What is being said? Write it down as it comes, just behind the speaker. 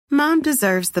Mom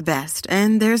deserves the best,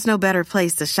 and there's no better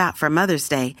place to shop for Mother's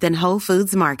Day than Whole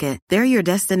Foods Market. They're your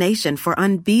destination for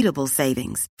unbeatable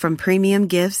savings, from premium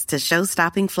gifts to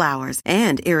show-stopping flowers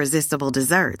and irresistible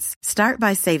desserts. Start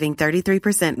by saving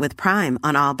 33% with Prime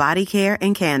on all body care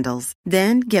and candles.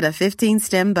 Then get a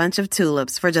 15-stem bunch of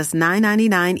tulips for just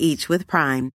 $9.99 each with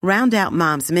Prime. Round out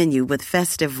Mom's menu with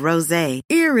festive rosé,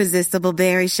 irresistible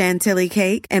berry chantilly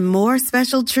cake, and more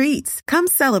special treats. Come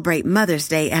celebrate Mother's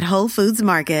Day at Whole Foods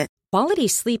Market. Quality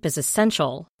sleep is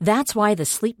essential. That's why the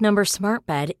Sleep Number Smart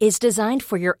Bed is designed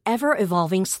for your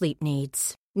ever-evolving sleep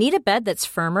needs. Need a bed that's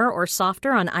firmer or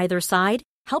softer on either side?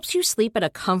 Helps you sleep at a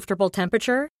comfortable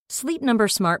temperature? Sleep Number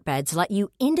Smart Beds let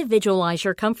you individualize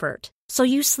your comfort, so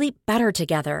you sleep better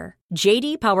together.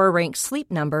 J.D. Power ranks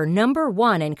Sleep Number number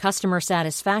 1 in customer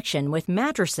satisfaction with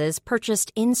mattresses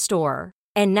purchased in-store.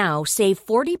 And now, save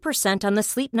 40% on the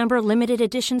Sleep Number Limited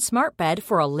Edition Smart Bed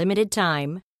for a limited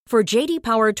time. For J.D.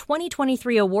 Power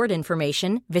 2023 award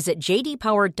information, visit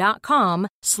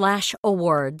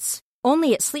jdpower.com/awards.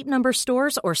 Only at Sleep Number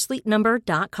stores or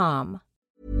sleepnumber.com.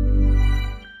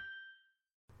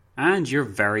 And you're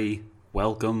very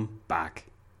welcome back.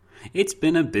 It's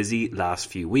been a busy last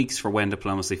few weeks for When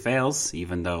Diplomacy Fails,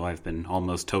 even though I've been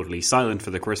almost totally silent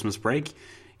for the Christmas break.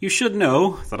 You should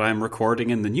know that I'm recording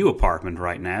in the new apartment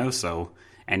right now, so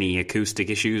any acoustic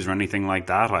issues or anything like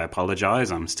that, I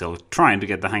apologise. I'm still trying to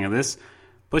get the hang of this.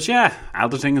 But yeah,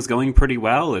 editing is going pretty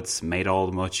well. It's made all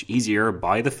the much easier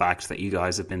by the fact that you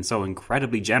guys have been so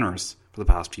incredibly generous for the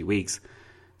past few weeks.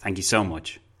 Thank you so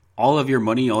much. All of your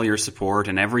money, all your support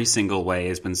in every single way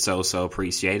has been so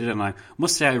appreciated, and I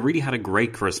must say I really had a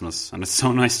great Christmas, and it's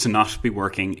so nice to not be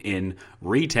working in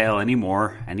retail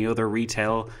anymore. Any other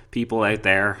retail people out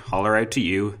there, holler out to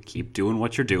you. Keep doing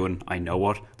what you're doing. I know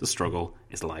what the struggle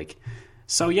is like.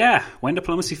 So yeah, When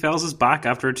Diplomacy Fails is back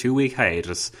after a 2-week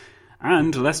hiatus,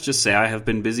 and let's just say I have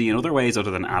been busy in other ways other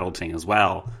than adulting as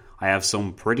well. I have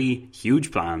some pretty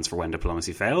huge plans for When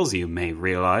Diplomacy Fails. You may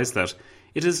realise that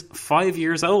it is 5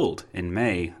 years old in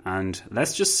May, and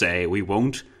let's just say we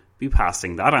won't be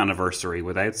passing that anniversary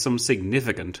without some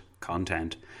significant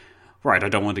content. Right, I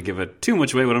don't want to give it too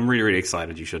much away, but I'm really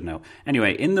excited, you should know.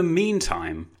 Anyway, in the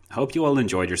meantime, I hope you all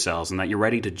enjoyed yourselves and that you're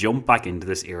ready to jump back into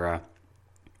this era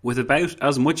with about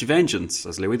as much vengeance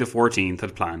as Louis XIV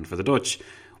had planned for the Dutch,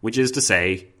 which is to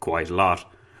say, quite a lot.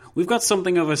 We've got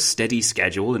something of a steady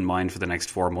schedule in mind for the next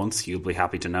 4 months, you'll be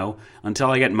happy to know, until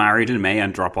I get married in May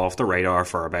and drop off the radar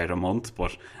for about a month,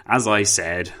 but as I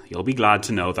said, you'll be glad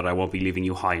to know that I won't be leaving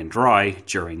you high and dry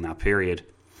during that period.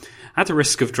 At the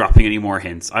risk of dropping any more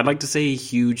hints, I'd like to say a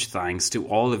huge thanks to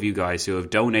all of you guys who have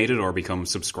donated or become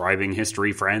subscribing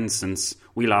history friends since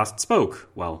we last spoke.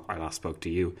 Well, I last spoke to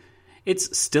you.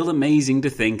 It's still amazing to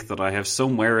think that I have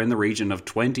somewhere in the region of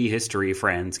 20 history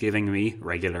friends giving me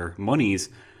regular monies.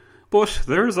 But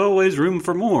there's always room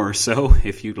for more, so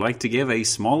if you'd like to give a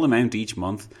small amount each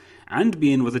month and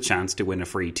be in with a chance to win a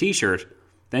free t-shirt,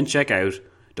 then check out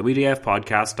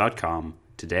wdfpodcast.com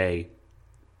today.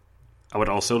 I would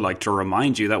also like to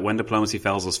remind you that When Diplomacy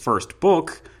Fails' first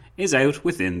book is out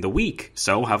within the week,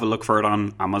 so have a look for it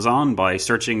on Amazon by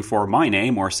searching for my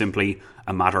name, or simply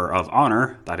A Matter of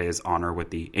Honour, that is, honour with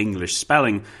the English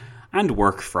spelling, and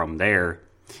work from there.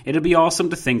 It'd be awesome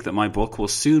to think that my book will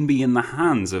soon be in the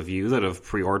hands of you that have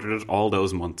pre-ordered it all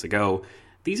those months ago.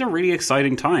 These are really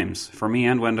exciting times for me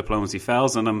and When Diplomacy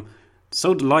Fails, and I'm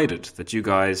so delighted that you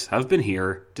guys have been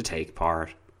here to take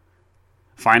part.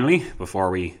 Finally,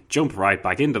 before we jump right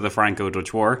back into the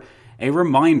Franco-Dutch War, a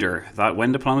reminder that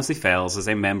When Diplomacy Fails is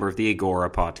a member of the Agora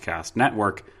Podcast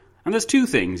Network. And there's 2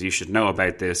 things you should know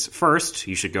about this. First,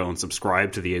 you should go and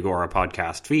subscribe to the Agora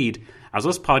Podcast feed, as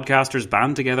us podcasters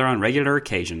band together on regular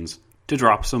occasions to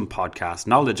drop some podcast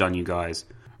knowledge on you guys.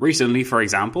 Recently, for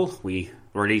example, we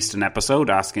released an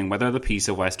episode asking whether the Peace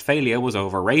of Westphalia was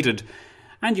overrated,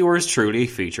 and yours truly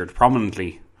featured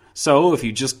prominently. So, if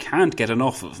you just can't get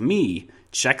enough of me,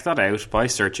 check that out by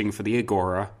searching for the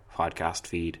Agora Podcast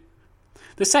feed.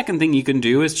 The second thing you can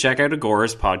do is check out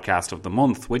Agora's Podcast of the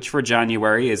Month, which for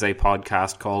January is a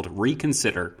podcast called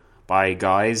Reconsider by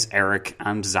guys Eric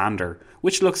and Xander,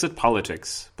 which looks at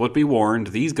politics. But be warned,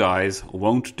 these guys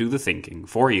won't do the thinking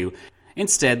for you.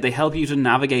 Instead, they help you to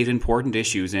navigate important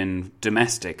issues in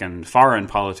domestic and foreign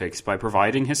politics by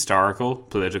providing historical,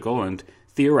 political, and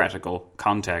theoretical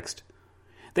context.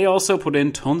 They also put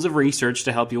in tons of research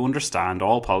to help you understand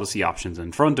all policy options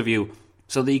in front of you,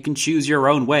 so that you can choose your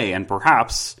own way and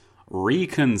perhaps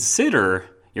reconsider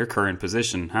your current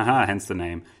position. Haha, hence the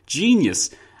name.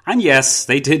 Genius. And yes,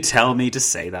 they did tell me to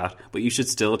say that, but you should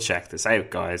still check this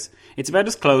out, guys. It's about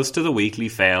as close to the weekly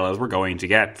fail as we're going to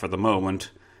get for the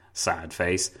moment. Sad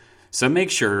face. So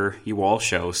make sure you all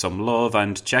show some love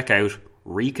and check out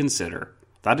Reconsider.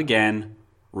 That again,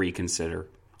 Reconsider.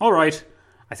 Alright,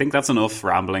 I think that's enough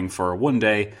rambling for one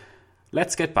day.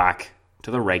 Let's get back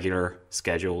to the regular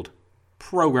scheduled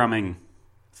programming.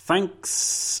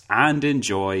 Thanks and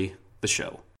enjoy the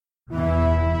show.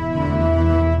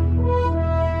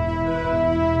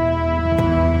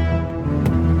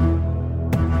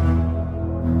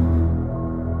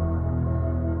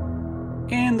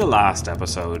 In the last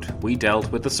episode, we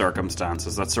dealt with the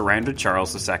circumstances that surrounded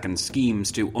Charles II's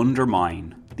schemes to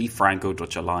undermine the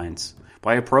Franco-Dutch alliance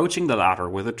by approaching the latter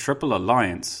with a triple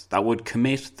alliance that would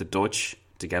commit the Dutch,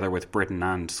 together with Britain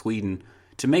and Sweden,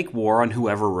 to make war on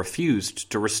whoever refused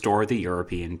to restore the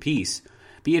European peace,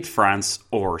 be it France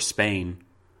or Spain.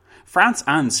 France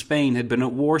and Spain had been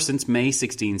at war since May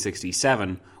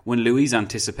 1667, when Louis's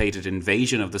anticipated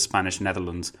invasion of the Spanish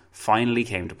Netherlands finally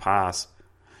came to pass.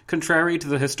 Contrary to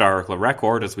the historical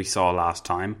record, as we saw last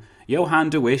time, Johan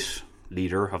de Witt,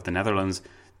 leader of the Netherlands,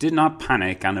 did not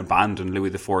panic and abandon Louis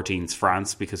XIV's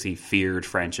France because he feared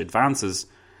French advances,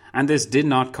 and this did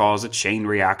not cause a chain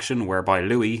reaction whereby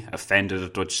Louis, offended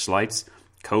at Dutch slights,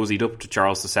 cozied up to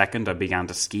Charles II and began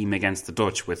to scheme against the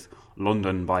Dutch with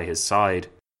London by his side.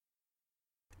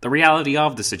 The reality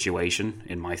of the situation,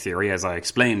 in my theory as I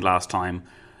explained last time,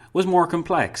 was more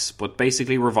complex, but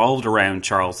basically revolved around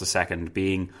Charles II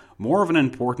being more of an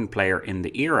important player in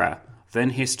the era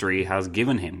than history has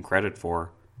given him credit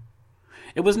for.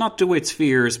 It was not De Witt's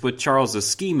fears, but Charles's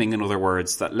scheming, in other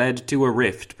words, that led to a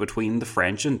rift between the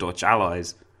French and Dutch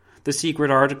allies. The secret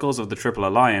articles of the Triple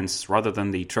Alliance, rather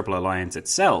than the Triple Alliance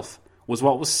itself, was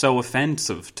what was so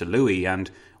offensive to Louis and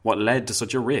what led to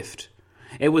such a rift.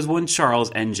 It was one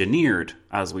Charles engineered,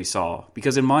 as we saw,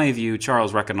 because in my view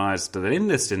Charles recognised that in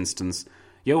this instance,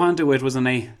 Johan de Witt was in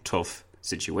a tough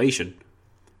situation.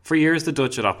 For years the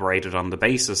Dutch had operated on the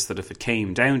basis that if it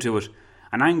came down to it,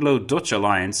 an Anglo-Dutch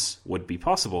alliance would be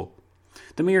possible.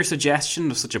 The mere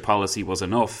suggestion of such a policy was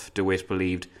enough, De Witt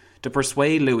believed, to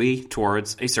persuade Louis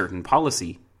towards a certain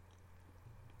policy.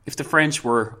 If the French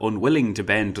were unwilling to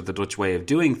bend to the Dutch way of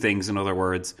doing things, in other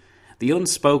words, the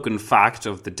unspoken fact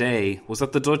of the day was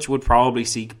that the Dutch would probably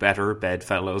seek better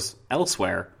bedfellows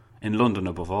elsewhere, in London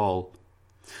above all.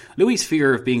 Louis's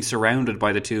fear of being surrounded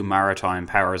by the two maritime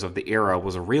powers of the era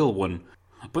was a real one,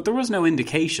 but there was no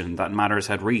indication that matters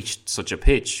had reached such a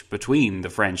pitch between the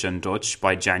French and Dutch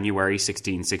by January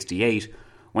 1668,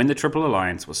 when the Triple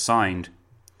Alliance was signed.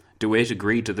 De Witt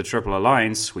agreed to the Triple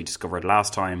Alliance, we discovered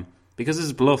last time, because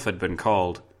his bluff had been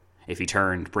called. If he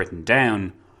turned Britain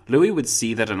down, Louis would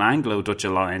see that an Anglo-Dutch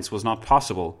alliance was not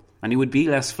possible, and he would be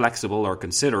less flexible or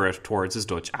considerate towards his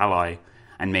Dutch ally,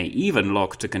 and may even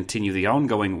look to continue the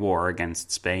ongoing war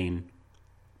against Spain.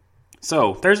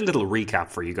 So, there's a little recap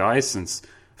for you guys, since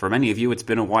for many of you it's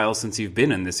been a while since you've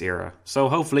been in this era, so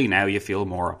hopefully now you feel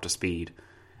more up to speed.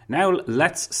 Now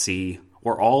let's see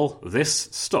where all this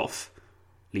stuff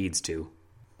leads to.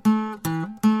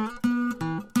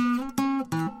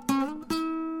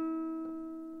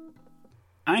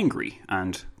 Angry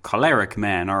and choleric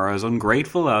men are as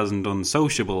ungrateful and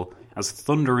unsociable as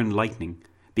thunder and lightning,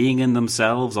 being in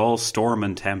themselves all storm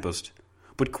and tempest.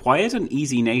 But quiet and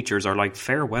easy natures are like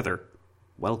fair weather,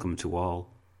 welcome to all.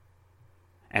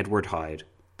 Edward Hyde,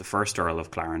 the 1st Earl of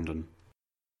Clarendon.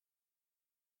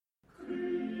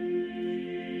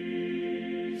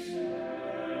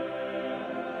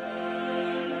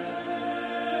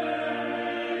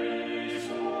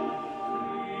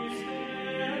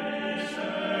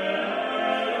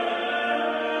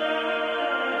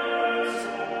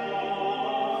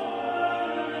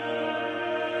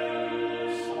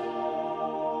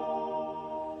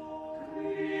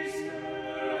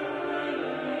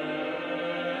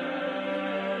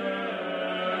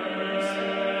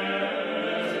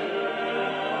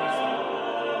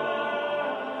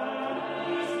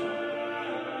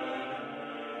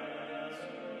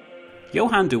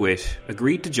 Johan de Witt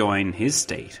agreed to join his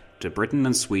state to Britain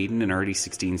and Sweden in early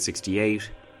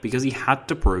 1668 because he had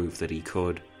to prove that he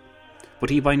could. But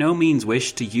he by no means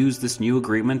wished to use this new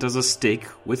agreement as a stick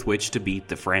with which to beat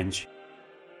the French.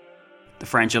 The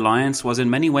French alliance was in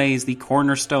many ways the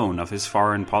cornerstone of his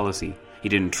foreign policy. He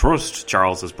didn't trust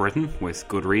Charles's Britain, with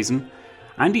good reason,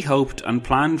 and he hoped and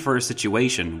planned for a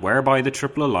situation whereby the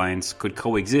Triple Alliance could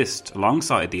coexist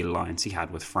alongside the alliance he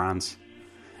had with France.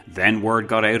 Then word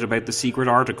got out about the secret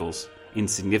articles,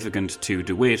 insignificant to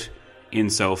De Witt,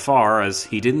 insofar as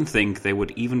he didn't think they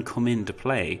would even come into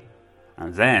play.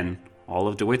 And then all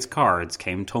of De Witt's cards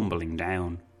came tumbling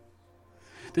down.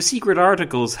 The secret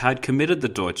articles had committed the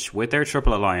Dutch with their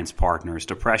Triple Alliance partners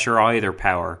to pressure either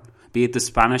power, be it the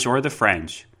Spanish or the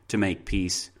French, to make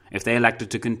peace if they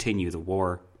elected to continue the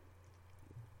war.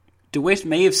 De Witt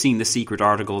may have seen the secret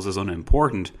articles as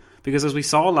unimportant, because as we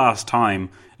saw last time,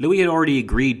 Louis had already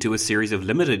agreed to a series of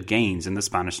limited gains in the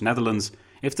Spanish Netherlands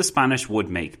if the Spanish would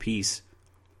make peace.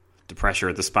 To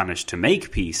pressure the Spanish to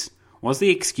make peace was the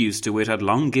excuse De Witt had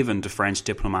long given to French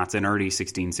diplomats in early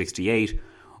 1668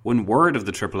 when word of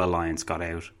the Triple Alliance got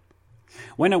out.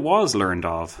 When it was learned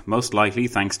of, most likely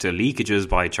thanks to leakages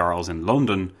by Charles in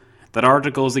London, that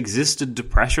articles existed to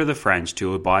pressure the French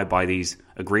to abide by these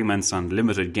agreements on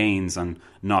limited gains and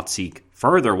not seek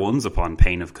further ones upon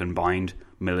pain of combined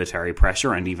military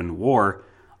pressure and even war,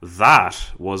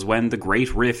 that was when the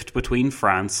great rift between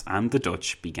France and the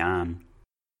Dutch began.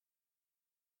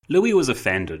 Louis was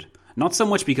offended, not so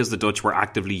much because the Dutch were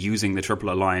actively using the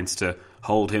Triple Alliance to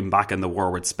hold him back in the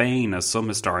war with Spain, as some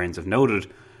historians have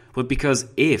noted, but because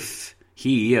if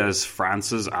he, as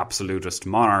France's absolutist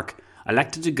monarch,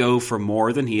 elected to go for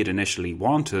more than he had initially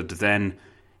wanted, then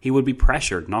he would be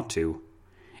pressured not to.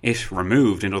 It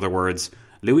removed, in other words,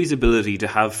 Louis's ability to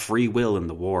have free will in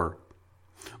the war.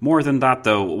 More than that,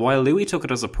 though, while Louis took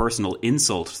it as a personal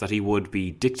insult that he would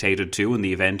be dictated to in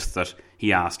the event that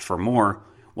he asked for more,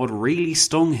 what really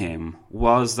stung him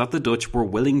was that the Dutch were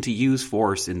willing to use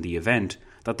force in the event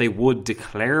that they would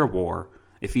declare war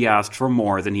if he asked for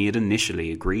more than he had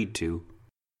initially agreed to.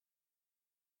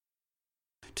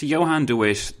 To Johann de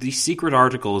Witt, these secret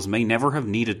articles may never have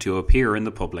needed to appear in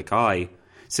the public eye,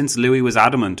 since Louis was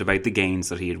adamant about the gains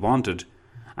that he had wanted,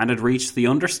 and had reached the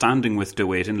understanding with de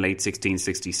Witt in late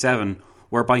 1667,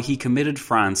 whereby he committed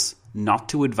France not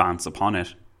to advance upon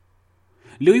it.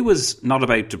 Louis was not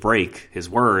about to break his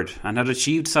word, and had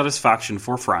achieved satisfaction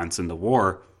for France in the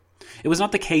war. It was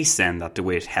not the case then that de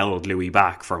Witt held Louis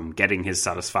back from getting his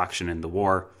satisfaction in the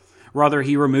war. Rather,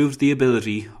 he removed the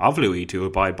ability of Louis to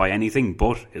abide by anything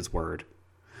but his word.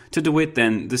 To de Witt,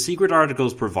 then, the secret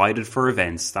articles provided for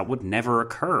events that would never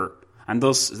occur, and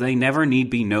thus they never need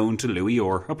be known to Louis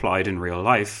or applied in real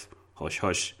life. Hush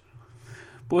hush.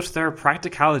 But their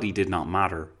practicality did not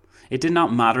matter. It did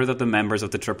not matter that the members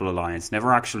of the Triple Alliance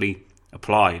never actually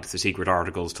applied the secret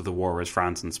articles to the war with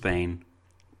France and Spain.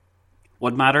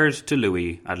 What mattered to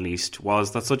Louis, at least,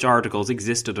 was that such articles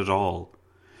existed at all.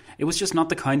 It was just not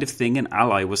the kind of thing an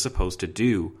ally was supposed to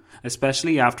do,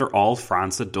 especially after all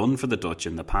France had done for the Dutch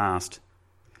in the past.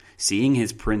 Seeing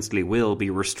his princely will be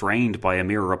restrained by a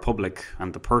mere republic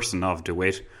and the person of de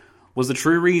Witt was the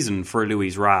true reason for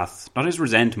Louis's wrath, not his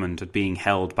resentment at being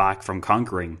held back from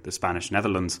conquering the Spanish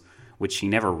Netherlands, which he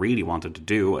never really wanted to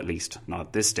do, at least not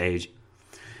at this stage.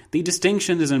 The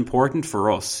distinction is important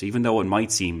for us, even though it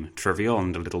might seem trivial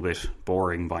and a little bit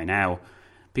boring by now,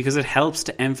 because it helps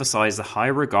to emphasise the high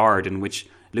regard in which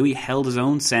Louis held his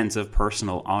own sense of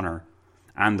personal honour,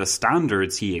 and the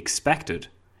standards he expected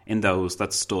in those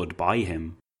that stood by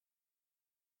him.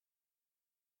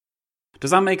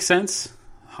 Does that make sense?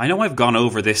 I know I've gone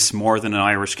over this more than an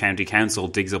Irish county council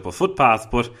digs up a footpath,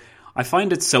 but I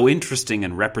find it so interesting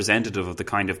and representative of the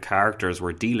kind of characters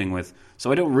we're dealing with,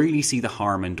 so I don't really see the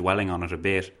harm in dwelling on it a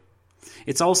bit.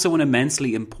 It's also an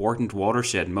immensely important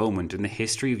watershed moment in the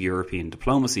history of European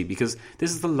diplomacy, because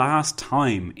this is the last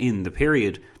time in the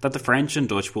period that the French and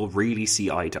Dutch will really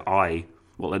see eye to eye,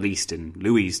 well, at least in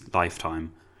Louis's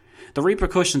lifetime. The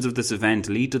repercussions of this event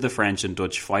lead to the French and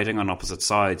Dutch fighting on opposite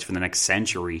sides for the next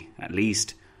century, at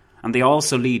least, and they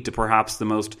also lead to perhaps the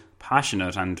most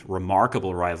passionate and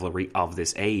remarkable rivalry of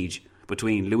this age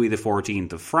between Louis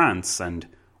XIV of France and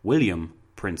William,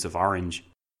 Prince of Orange.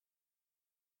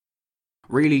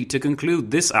 Really, to conclude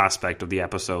this aspect of the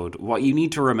episode, what you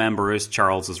need to remember is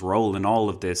Charles's role in all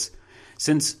of this,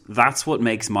 since that's what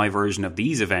makes my version of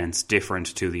these events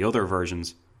different to the other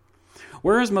versions.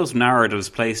 Whereas most narratives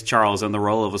place Charles in the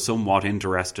role of a somewhat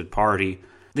interested party,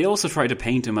 they also try to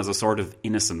paint him as a sort of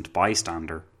innocent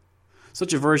bystander.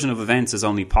 Such a version of events is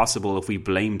only possible if we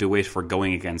blame de Witt for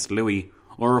going against Louis,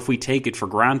 or if we take it for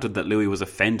granted that Louis was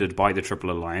offended by the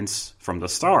Triple Alliance from the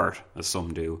start, as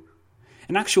some do.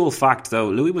 In actual fact, though,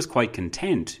 Louis was quite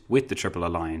content with the Triple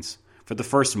Alliance for the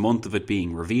first month of it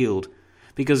being revealed,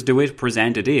 because de Witt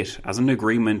presented it as an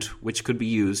agreement which could be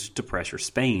used to pressure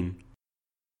Spain.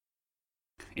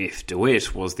 If de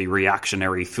Witt was the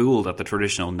reactionary fool that the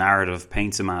traditional narrative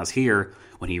paints him as here,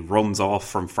 when he runs off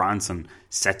from France and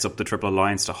sets up the Triple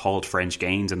Alliance to halt French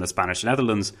gains in the Spanish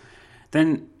Netherlands,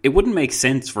 then it wouldn't make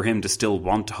sense for him to still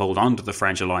want to hold on to the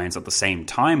French alliance at the same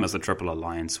time as the Triple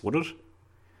Alliance, would it?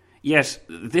 Yet,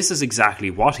 this is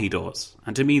exactly what he does,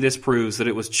 and to me this proves that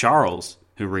it was Charles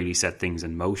who really set things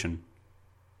in motion.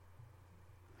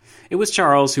 It was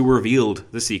Charles who revealed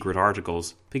the secret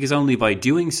articles, because only by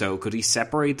doing so could he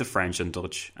separate the French and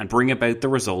Dutch and bring about the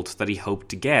result that he hoped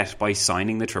to get by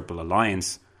signing the Triple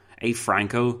Alliance, a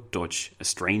Franco-Dutch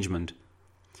estrangement.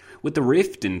 With the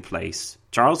rift in place,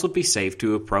 Charles would be safe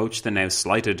to approach the now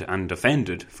slighted and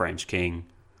offended French king,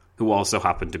 who also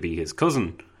happened to be his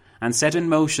cousin, and set in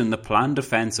motion the planned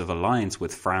offensive alliance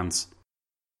with France,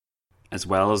 as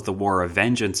well as the war of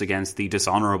vengeance against the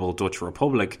dishonourable Dutch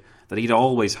Republic that he'd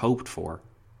always hoped for.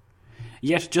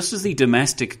 Yet, just as the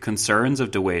domestic concerns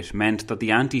of De Witt meant that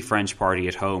the anti-French party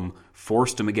at home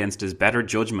forced him against his better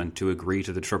judgment to agree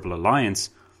to the Triple Alliance,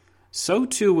 so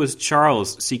too was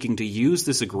Charles seeking to use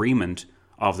this agreement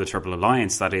of the Triple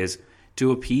Alliance, that is,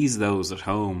 to appease those at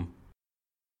home.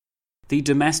 The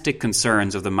domestic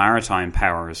concerns of the maritime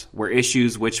powers were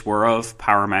issues which were of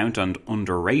paramount and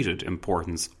underrated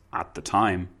importance at the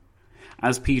time.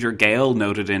 As Peter Gale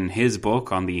noted in his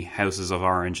book on the Houses of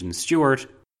Orange and Stuart,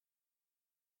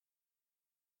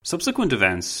 subsequent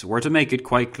events were to make it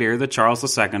quite clear that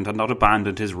Charles II had not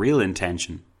abandoned his real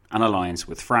intention, an alliance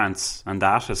with France, and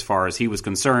that, as far as he was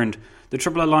concerned, the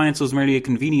Triple Alliance was merely a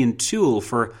convenient tool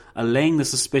for allaying the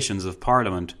suspicions of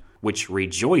Parliament, which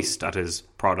rejoiced at his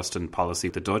Protestant policy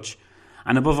of the Dutch,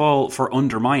 and above all for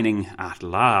undermining, at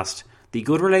last, the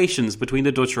good relations between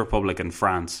the Dutch Republic and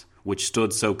France, which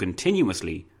stood so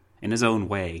continuously in his own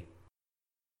way.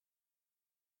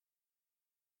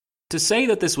 To say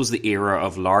that this was the era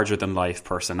of larger-than-life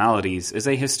personalities is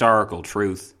a historical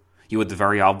truth. You had the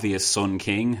very obvious Sun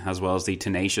King, as well as the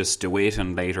tenacious De Witt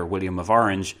and later William of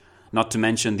Orange, not to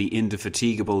mention the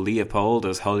indefatigable Leopold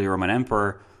as Holy Roman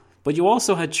Emperor, but you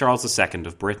also had Charles II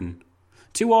of Britain.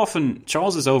 Too often,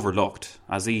 Charles is overlooked,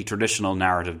 as the traditional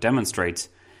narrative demonstrates,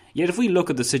 yet if we look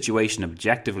at the situation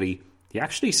objectively, he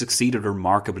actually succeeded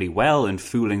remarkably well in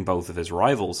fooling both of his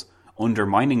rivals,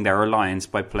 undermining their alliance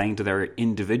by playing to their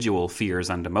individual fears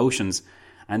and emotions,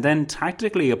 and then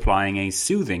tactically applying a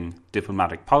soothing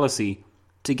diplomatic policy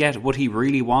to get what he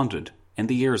really wanted in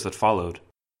the years that followed.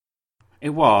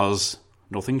 It was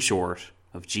nothing short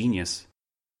of genius.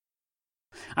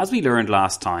 As we learned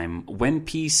last time, when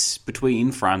peace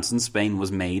between France and Spain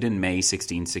was made in May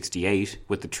 1668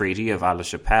 with the Treaty of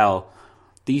Aix-la-Chapelle,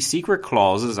 the secret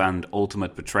clauses and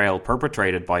ultimate betrayal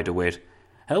perpetrated by De Witt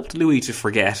helped Louis to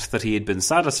forget that he had been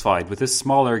satisfied with his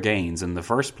smaller gains in the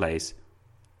first place.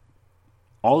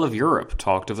 All of Europe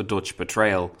talked of a Dutch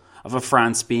betrayal, of a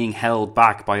France being held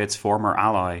back by its former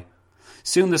ally.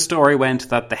 Soon the story went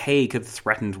that The Hague had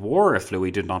threatened war if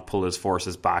Louis did not pull his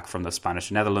forces back from the Spanish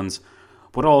Netherlands,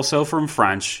 but also from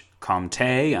French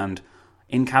Comté and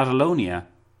in Catalonia.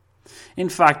 In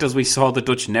fact, as we saw, the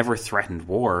Dutch never threatened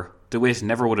war. De Witt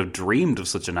never would have dreamed of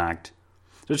such an act.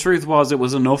 The truth was, it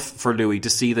was enough for Louis to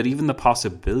see that even the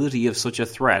possibility of such a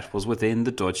threat was within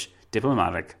the Dutch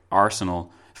diplomatic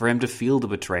arsenal for him to feel the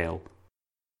betrayal.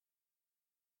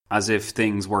 As if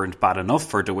things weren't bad enough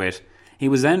for De Witt, he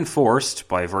was then forced,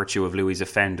 by virtue of Louis's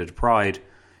offended pride,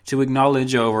 to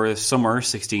acknowledge over summer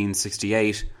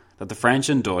 1668 that the French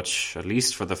and Dutch, at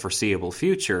least for the foreseeable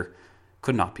future,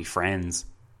 could not be friends.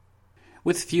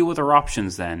 With few other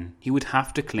options then, he would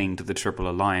have to cling to the Triple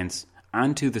Alliance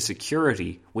and to the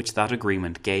security which that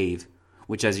agreement gave,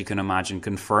 which, as you can imagine,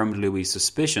 confirmed Louis'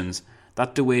 suspicions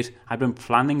that De Witt had been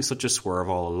planning such a swerve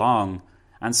all along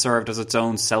and served as its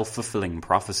own self-fulfilling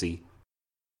prophecy.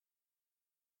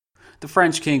 The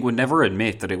French king would never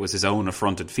admit that it was his own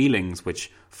affronted feelings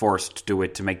which forced De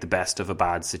Witt to make the best of a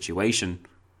bad situation.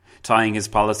 Tying his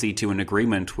policy to an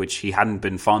agreement which he hadn't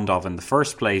been fond of in the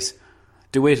first place,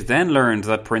 De Witt then learned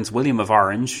that Prince William of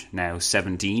Orange, now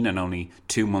 17 and only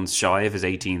 2 months shy of his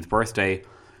 18th birthday,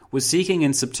 was seeking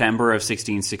in September of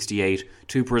 1668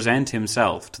 to present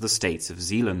himself to the States of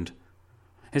Zeeland.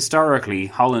 Historically,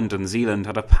 Holland and Zeeland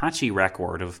had a patchy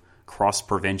record of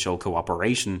cross-provincial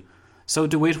cooperation, so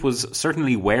De Witt was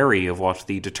certainly wary of what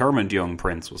the determined young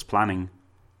prince was planning.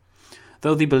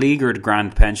 Though the beleaguered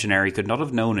Grand Pensionary could not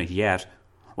have known it yet,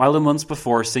 while the months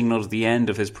before signalled the end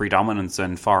of his predominance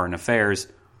in foreign affairs,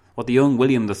 what the young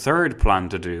William III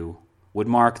planned to do would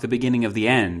mark the beginning of the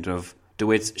end of De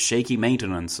Witt's shaky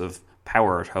maintenance of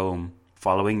power at home,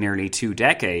 following nearly 2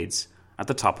 decades at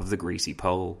the top of the greasy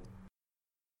pole.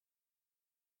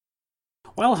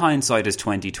 While hindsight is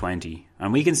 20/20,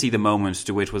 and we can see the moment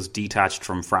De Witt was detached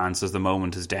from France as the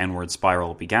moment his downward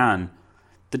spiral began,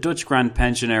 the Dutch Grand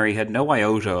Pensionary had no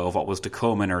iota of what was to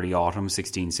come in early autumn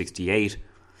 1668.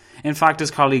 In fact, his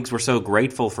colleagues were so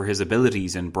grateful for his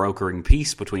abilities in brokering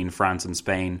peace between France and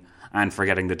Spain, and for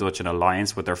getting the Dutch in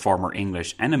alliance with their former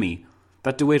English enemy,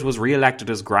 that De Witt was re-elected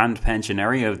as Grand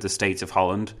Pensionary of the States of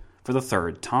Holland for the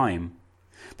 3rd time.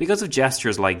 Because of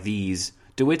gestures like these,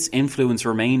 De Witt's influence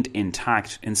remained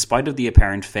intact in spite of the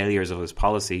apparent failures of his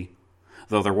policy,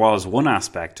 though there was one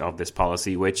aspect of this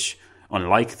policy which,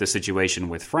 unlike the situation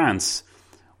with France,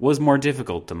 was more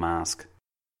difficult to mask.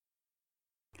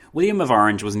 William of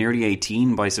Orange was nearly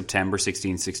 18 by September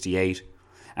 1668,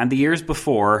 and the years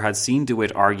before had seen De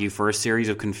Witt argue for a series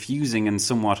of confusing and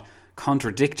somewhat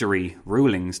contradictory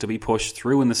rulings to be pushed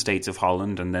through in the States of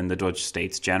Holland and then the Dutch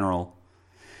States General.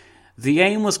 The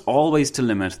aim was always to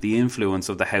limit the influence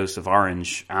of the House of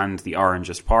Orange and the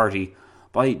Orangist party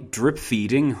by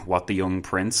drip-feeding what the young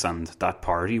prince and that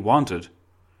party wanted.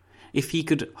 If he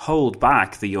could hold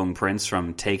back the young prince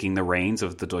from taking the reins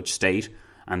of the Dutch state,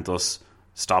 and thus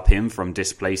stop him from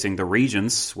displacing the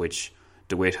regents, which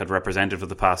De Witt had represented for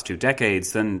the past 2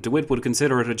 decades, then De Witt would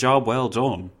consider it a job well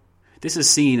done. This is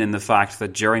seen in the fact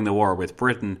that during the war with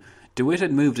Britain, De Witt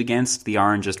had moved against the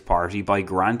Orangist party by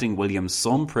granting William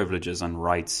some privileges and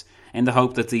rights, in the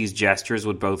hope that these gestures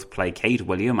would both placate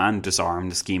William and disarm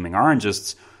the scheming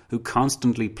Orangists, who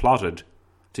constantly plotted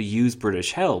to use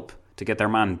British help to get their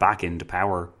man back into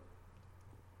power.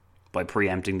 By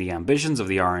preempting the ambitions of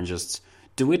the Orangists,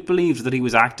 De Witt believed that he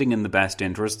was acting in the best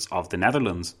interests of the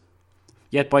Netherlands.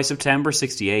 Yet by September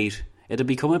 68, it had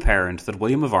become apparent that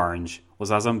William of Orange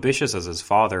was as ambitious as his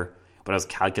father, but as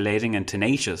calculating and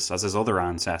tenacious as his other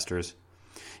ancestors.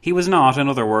 He was not, in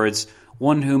other words,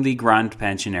 one whom the Grand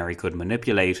Pensionary could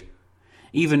manipulate.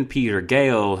 Even Peter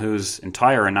Gale, whose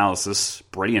entire analysis,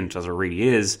 brilliant as it really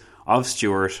is, of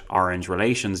Stuart-Orange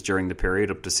relations during the period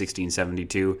up to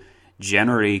 1672,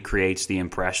 generally creates the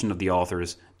impression of the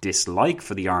author's dislike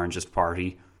for the Orangist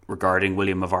party regarding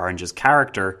William of Orange's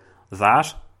character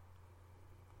that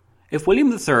if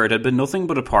William III had been nothing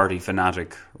but a party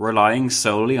fanatic, relying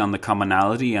solely on the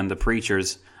commonalty and the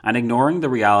preachers, and ignoring the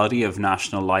reality of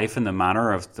national life in the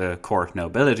manner of the court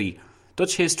nobility,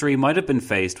 Dutch history might have been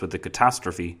faced with a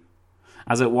catastrophe.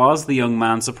 As it was, the young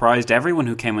man surprised everyone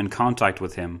who came in contact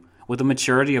with him, with the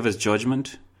maturity of his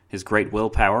judgment, his great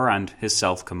willpower, and his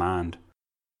self-command.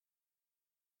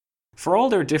 For all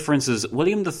their differences,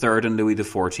 William III and Louis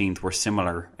XIV were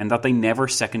similar in that they never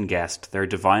second-guessed their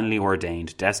divinely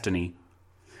ordained destiny.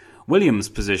 William's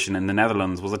position in the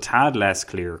Netherlands was a tad less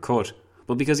clear-cut,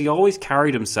 but because he always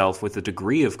carried himself with a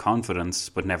degree of confidence,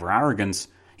 but never arrogance,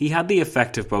 he had the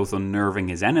effect of both unnerving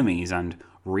his enemies and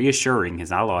reassuring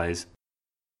his allies.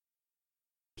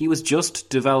 He was just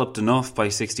developed enough by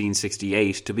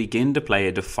 1668 to begin to play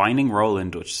a defining role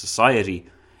in Dutch society,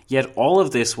 yet all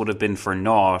of this would have been for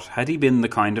naught had he been the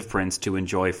kind of prince to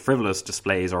enjoy frivolous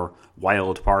displays or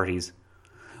wild parties.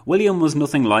 William was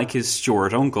nothing like his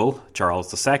Stuart uncle,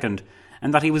 Charles II,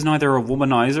 and that he was neither a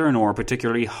womanizer nor a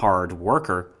particularly hard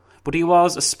worker, but he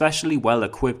was especially well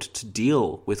equipped to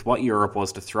deal with what Europe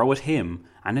was to throw at him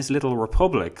and his little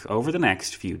republic over the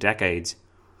next few decades.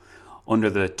 Under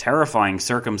the terrifying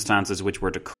circumstances which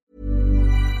were to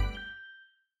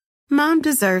Mom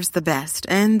deserves the best,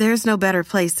 and there's no better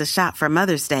place to shop for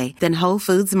Mother's Day than Whole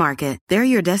Foods Market. They're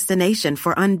your destination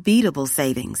for unbeatable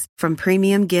savings, from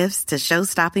premium gifts to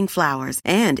show-stopping flowers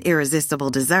and irresistible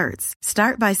desserts.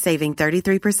 Start by saving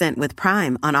 33% with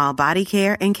Prime on all body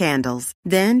care and candles.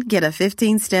 Then get a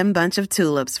 15-stem bunch of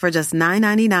tulips for just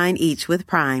 $9.99 each with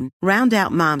Prime. Round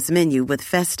out Mom's menu with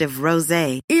festive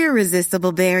rosé,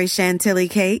 irresistible berry chantilly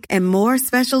cake, and more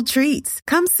special treats.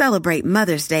 Come celebrate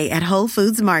Mother's Day at Whole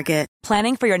Foods Market.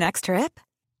 Planning for your next trip?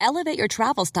 Elevate your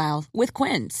travel style with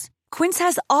Quince. Quince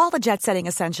has all the jet-setting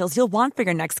essentials you'll want for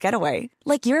your next getaway,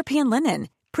 like European linen,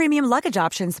 premium luggage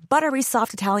options, buttery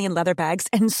soft Italian leather bags,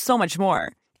 and so much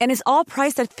more. And is all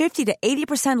priced at 50 to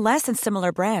 80% less than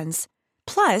similar brands.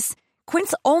 Plus,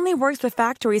 Quince only works with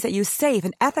factories that use safe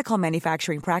and ethical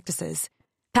manufacturing practices.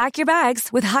 Pack your bags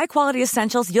with high-quality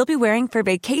essentials you'll be wearing for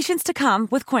vacations to come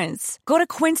with Quince. Go to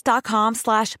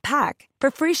quince.com/pack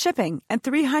for free shipping and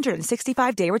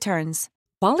 365-day returns.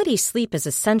 Quality sleep is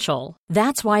essential.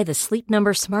 That's why the Sleep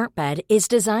Number Smart Bed is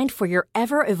designed for your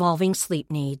ever-evolving sleep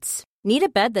needs. Need a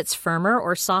bed that's firmer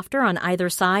or softer on either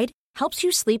side? Helps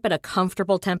you sleep at a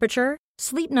comfortable temperature?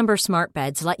 Sleep Number Smart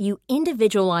Beds let you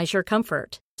individualize your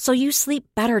comfort, so you sleep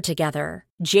better together.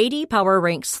 J.D. Power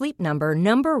ranks Sleep Number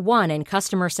number 1 in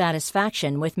customer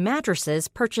satisfaction with mattresses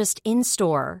purchased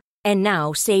in-store. And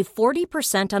now save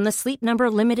 40% on the Sleep Number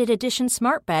Limited Edition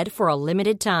Smart Bed for a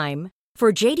limited time.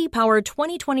 For J.D. Power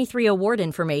 2023 award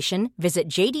information, visit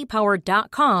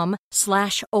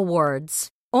jdpower.com/awards.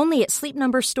 Only at Sleep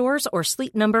Number stores or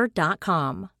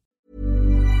sleepnumber.com.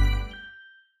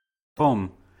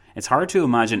 It's hard to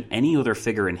imagine any other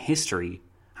figure in history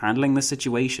handling the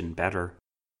situation better.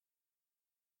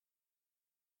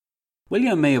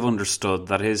 William may have understood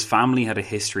that his family had a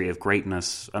history of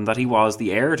greatness and that he was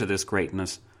the heir to this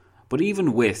greatness, but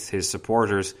even with his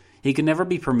supporters, he could never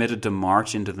be permitted to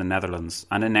march into the Netherlands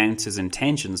and announce his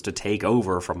intentions to take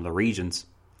over from the regents.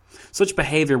 Such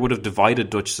behaviour would have divided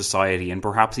Dutch society and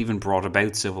perhaps even brought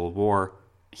about civil war.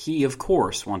 He, of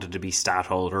course, wanted to be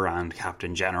Stadtholder and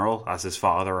Captain General, as his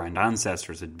father and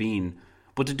ancestors had been,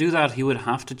 but to do that he would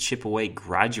have to chip away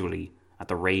gradually at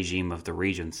the regime of the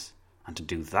regents. And to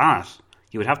do that,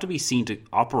 he would have to be seen to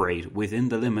operate within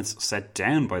the limits set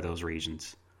down by those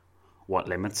regents. What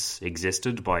limits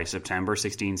existed by September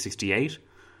 1668?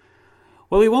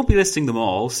 Well, we won't be listing them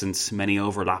all, since many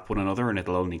overlap one another and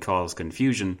it'll only cause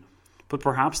confusion, but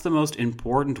perhaps the most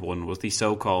important one was the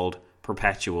so-called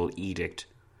Perpetual Edict,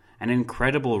 an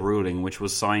incredible ruling which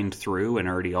was signed through in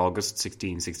early August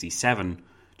 1667,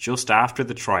 just after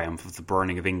the triumph of the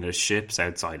burning of English ships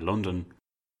outside London.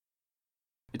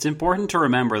 It's important to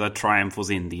remember that triumph was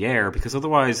in the air, because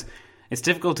otherwise it's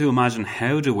difficult to imagine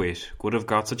how De Witt would have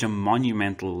got such a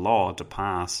monumental law to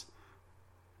pass.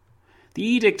 The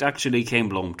edict actually came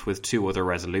lumped with two other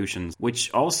resolutions,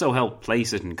 which also helped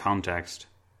place it in context.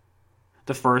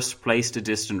 The first placed a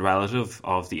distant relative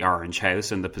of the Orange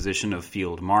House in the position of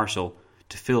Field Marshal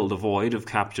to fill the void of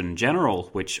Captain General,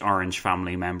 which Orange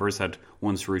family members had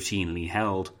once routinely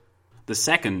held. The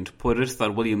second put it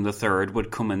that William III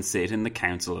would come and sit in the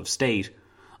Council of State,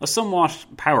 a somewhat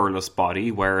powerless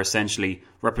body where essentially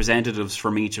representatives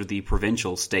from each of the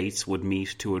provincial states would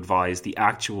meet to advise the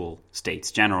actual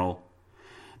States General.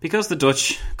 Because the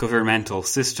Dutch governmental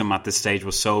system at this stage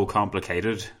was so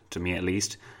complicated, to me at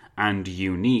least, and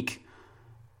unique,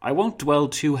 I won't dwell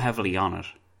too heavily on it.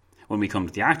 When we come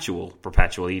to the actual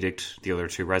Perpetual Edict, the other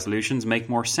two resolutions make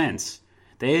more sense.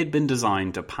 They had been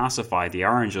designed to pacify the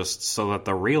Orangists so that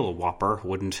the real Whopper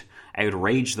wouldn't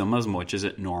outrage them as much as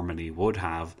it normally would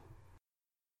have.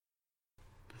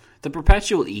 The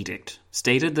Perpetual Edict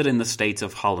stated that in the States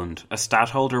of Holland, a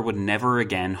stadtholder would never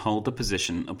again hold the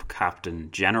position of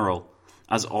Captain General,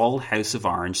 as all House of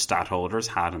Orange stadtholders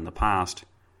had in the past.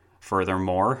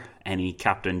 Furthermore, any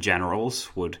Captain Generals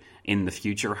would in the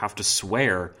future have to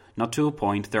swear not to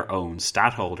appoint their own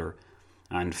stadtholder.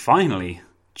 And finally,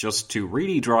 just to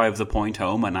really drive the point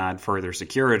home and add further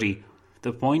security,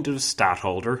 the point of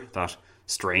stadtholder, that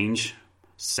strange,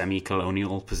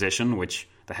 semi-colonial position which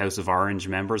the House of Orange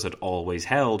members had always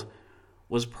held,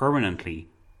 was permanently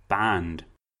banned.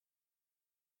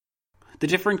 The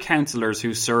different councillors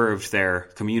who served their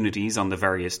communities on the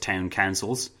various town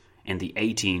councils, in the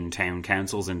 18 town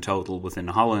councils in total within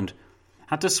Holland,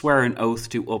 had to swear an oath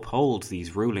to uphold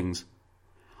these rulings.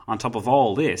 On top of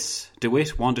all this, De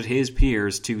Witt wanted his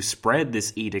peers to spread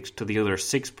this edict to the other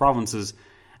 6 provinces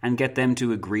and get them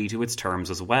to agree to its terms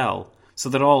as well, so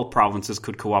that all provinces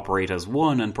could cooperate as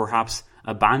one and perhaps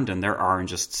abandon their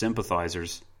Orangist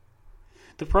sympathisers.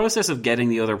 The process of getting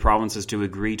the other provinces to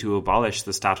agree to abolish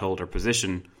the stadtholder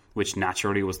position, which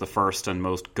naturally was the first and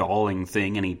most galling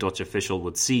thing any Dutch official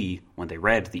would see when they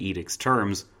read the edict's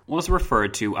terms, was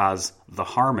referred to as the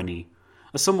Harmony,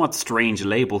 a somewhat strange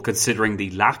label considering the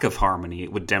lack of harmony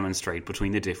it would demonstrate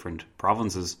between the different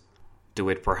provinces. De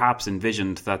Witt perhaps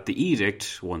envisioned that the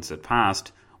edict, once it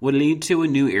passed, would lead to a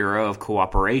new era of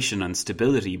cooperation and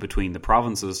stability between the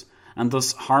provinces, and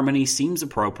thus harmony seems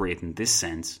appropriate in this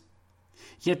sense.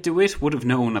 Yet De Witt would have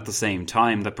known at the same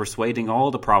time that persuading all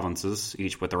the provinces,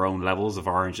 each with their own levels of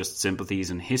Orangist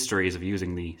sympathies and histories of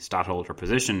using the stadtholder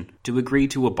position, to agree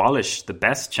to abolish the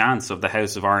best chance of the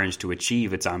House of Orange to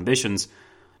achieve its ambitions,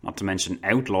 not to mention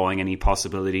outlawing any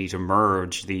possibility to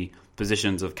merge the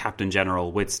positions of Captain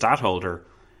General with stadtholder,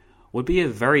 would be a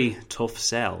very tough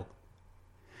sell.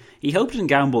 He hoped and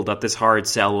gambled that this hard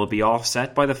sell would be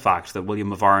offset by the fact that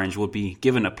William of Orange would be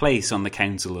given a place on the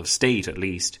Council of State at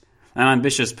least, an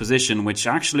ambitious position which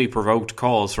actually provoked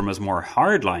calls from his more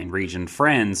hardline regent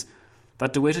friends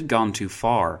that De Witt had gone too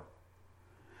far.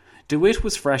 De Witt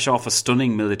was fresh off a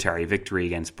stunning military victory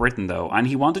against Britain though, and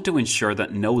he wanted to ensure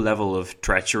that no level of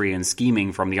treachery and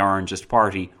scheming from the Orangist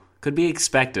party could be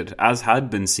expected, as had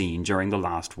been seen during the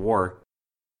last war.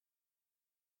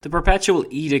 The Perpetual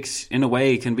Edict, in a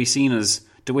way, can be seen as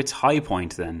De Witt's high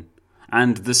point then,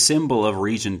 and the symbol of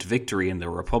regent victory in the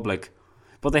Republic,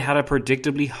 but they had a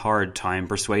predictably hard time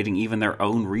persuading even their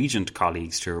own regent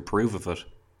colleagues to approve of it.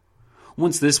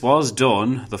 Once this was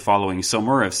done, the following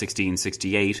summer of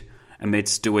 1668,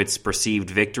 amidst De Witt's perceived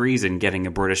victories in getting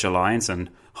a British alliance and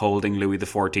holding Louis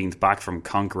XIV back from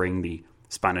conquering the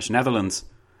Spanish Netherlands,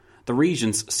 the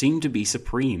regents seemed to be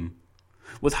supreme.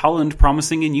 with Holland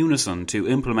promising in unison to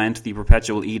implement the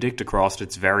Perpetual Edict across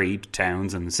its varied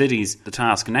towns and cities. The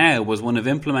task now was one of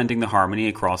implementing the harmony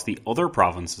across the other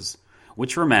provinces,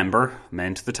 which, remember,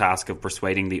 meant the task of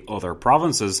persuading the other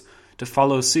provinces to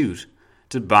follow suit,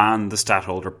 to ban the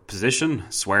stadtholder position,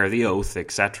 swear the oath,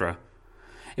 etc.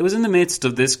 It was in the midst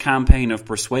of this campaign of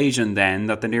persuasion then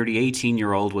that the nearly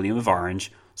 18-year-old William of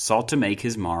Orange sought to make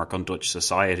his mark on Dutch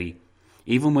society,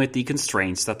 even with the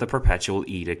constraints that the Perpetual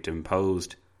Edict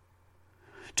imposed.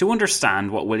 To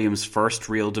understand what William's first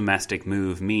real domestic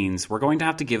move means, we're going to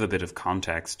have to give a bit of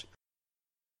context.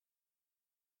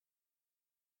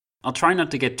 I'll try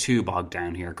not to get too bogged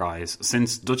down here, guys,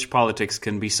 since Dutch politics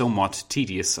can be somewhat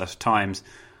tedious at times,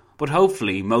 but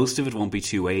hopefully most of it won't be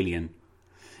too alien.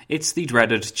 It's the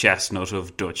dreaded chestnut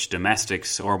of Dutch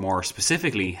domestics, or more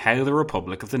specifically, how the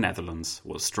Republic of the Netherlands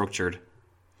was structured.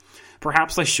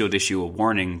 Perhaps I should issue a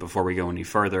warning before we go any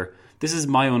further. This is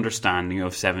my understanding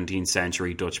of 17th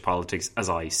century Dutch politics as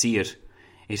I see it.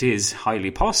 It is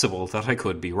highly possible that I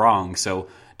could be wrong, so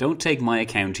don't take my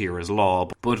account here as law,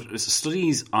 but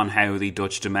studies on how the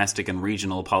Dutch domestic and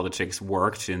regional politics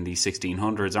worked in the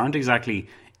 1600s aren't exactly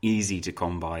easy to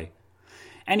come by.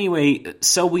 Anyway,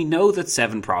 so we know that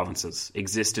 7 provinces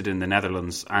existed in the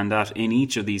Netherlands, and that in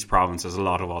each of these provinces a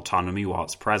lot of autonomy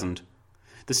was present.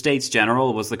 The States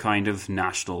General was the kind of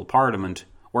national parliament,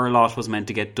 where a lot was meant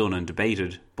to get done and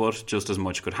debated, but just as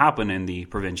much could happen in the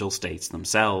provincial states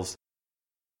themselves.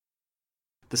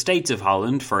 The States of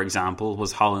Holland, for example,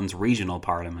 was Holland's regional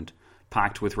parliament,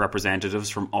 packed with representatives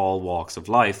from all walks of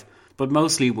life, but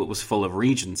mostly it was full of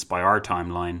regents by our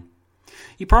timeline.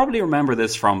 You probably remember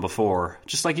this from before,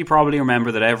 just like you probably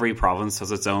remember that every province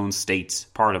has its own state's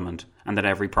parliament, and that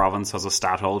every province has a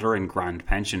stadtholder and grand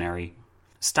pensionary.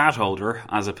 Stadtholder,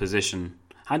 as a position,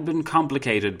 had been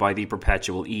complicated by the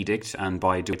Perpetual Edict and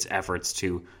by its efforts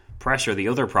to pressure the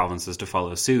other provinces to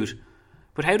follow suit.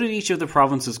 But how did each of the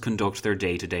provinces conduct their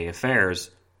day-to-day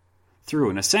affairs? Through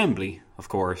an assembly, of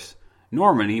course,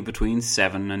 normally between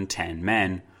 7 and 10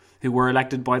 men, who were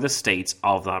elected by the states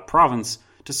of that province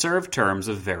to serve terms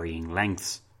of varying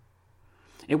lengths.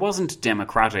 It wasn't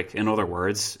democratic, in other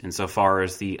words, insofar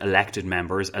as the elected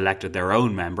members elected their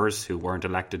own members who weren't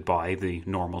elected by the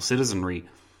normal citizenry,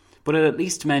 but it at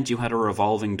least meant you had a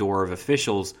revolving door of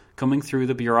officials coming through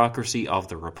the bureaucracy of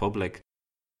the Republic.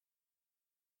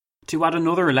 To add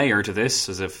another layer to this,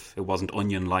 as if it wasn't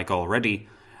onion-like already,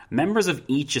 members of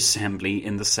each assembly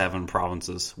in the 7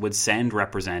 provinces would send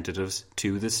representatives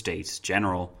to the States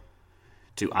General.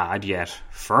 To add yet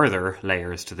further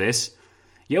layers to this,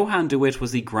 Johan de Witt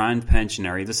was the Grand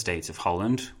Pensionary of the States of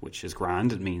Holland, which is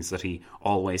grand. It means that he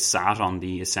always sat on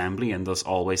the assembly and thus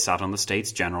always sat on the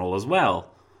States General as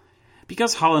well.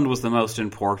 Because Holland was the most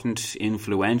important,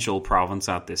 influential province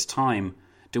at this time,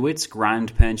 de Witt's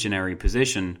Grand Pensionary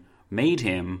position made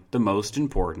him the most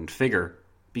important figure,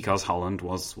 because Holland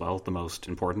was, well, the most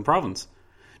important province.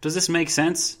 Does this make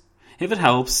sense? If it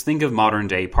helps, think of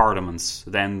modern-day parliaments,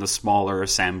 then the smaller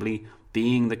assembly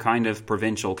being the kind of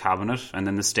provincial cabinet, and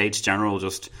then the States General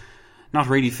just not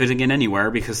really fitting in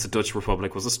anywhere because the Dutch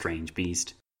Republic was a strange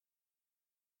beast.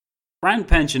 Grand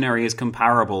Pensionary is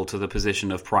comparable to the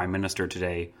position of Prime Minister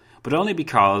today, but only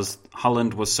because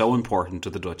Holland was so important to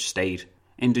the Dutch state.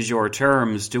 In de jure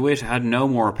terms, de Witt had no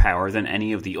more power than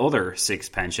any of the other 6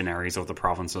 pensionaries of the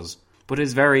provinces, but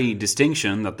his very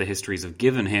distinction that the histories have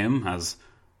given him as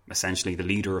essentially the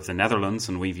leader of the Netherlands,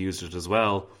 and we've used it as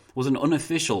well, was an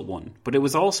unofficial one, but it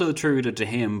was also attributed to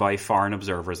him by foreign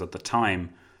observers at the time,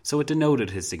 so it denoted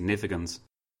his significance.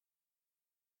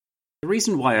 The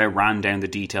reason why I ran down the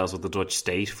details of the Dutch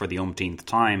state for the umpteenth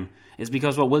time is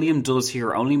because what William does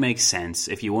here only makes sense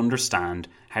if you understand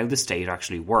how the state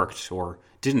actually worked, or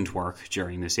didn't work,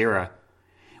 during this era.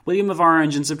 William of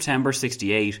Orange in September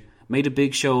 68 made a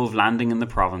big show of landing in the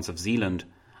province of Zeeland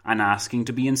and asking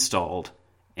to be installed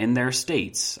in their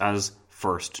states as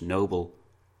First Noble.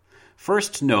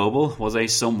 First Noble was a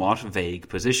somewhat vague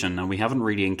position, and we haven't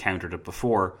really encountered it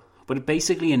before, but it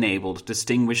basically enabled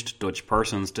distinguished Dutch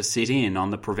persons to sit in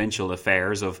on the provincial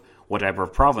affairs of whatever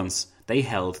province they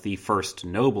held the First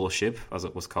Nobleship, as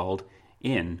it was called,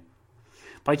 in.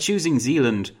 By choosing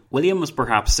Zeeland, William was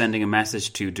perhaps sending a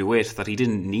message to de Witt that he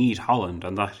didn't need Holland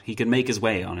and that he could make his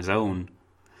way on his own.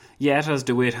 Yet, as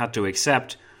de Witt had to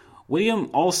accept, William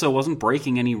also wasn't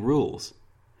breaking any rules.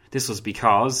 This was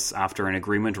because, after an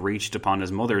agreement reached upon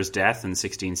his mother's death in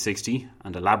 1660,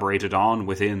 and elaborated on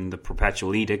within the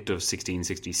Perpetual Edict of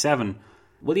 1667,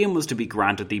 William was to be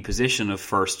granted the position of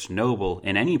First Noble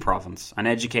in any province, and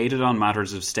educated on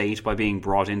matters of state by being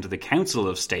brought into the Council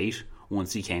of State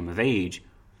once he came of age.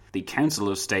 The Council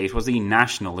of State was the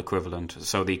national equivalent,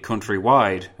 so the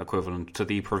countrywide equivalent to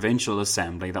the provincial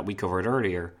assembly that we covered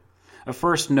earlier. A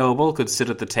first noble could sit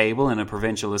at the table in a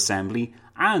provincial assembly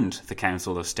and the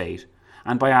Council of State,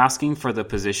 and by asking for the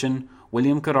position,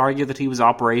 William could argue that he was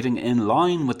operating in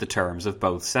line with the terms of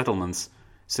both settlements,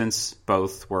 since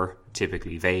both were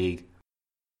typically vague.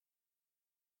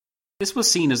 This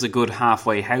was seen as a good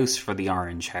halfway house for the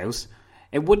Orange House.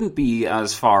 It wouldn't be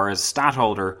as far as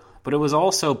stadtholder, but it was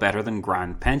also better than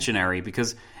Grand Pensionary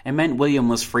because it meant William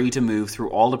was free to move through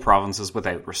all the provinces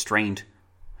without restraint.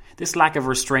 This lack of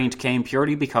restraint came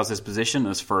purely because his position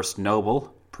as First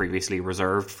Noble, previously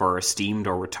reserved for esteemed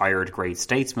or retired great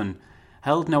statesmen,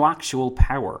 held no actual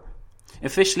power.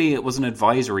 Officially, it was an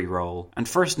advisory role, and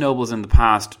First Nobles in the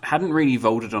past hadn't really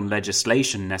voted on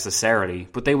legislation necessarily,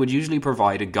 but they would usually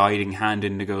provide a guiding hand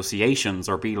in negotiations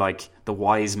or be like the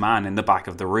wise man in the back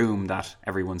of the room that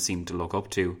everyone seemed to look up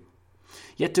to.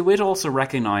 Yet De Witt also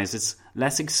recognised its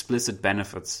less explicit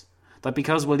benefits, that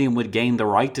because William would gain the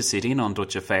right to sit in on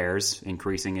Dutch affairs,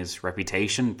 increasing his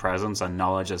reputation, presence and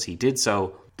knowledge as he did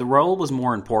so, the role was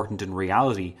more important in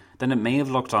reality than it may have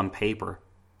looked on paper.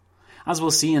 As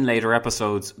we'll see in later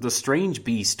episodes, the strange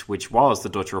beast which was the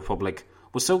Dutch Republic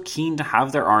was so keen to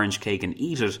have their orange cake and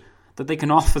eat it that they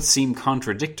can often seem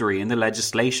contradictory in the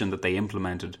legislation that they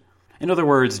implemented. In other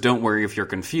words, don't worry if you're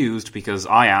confused, because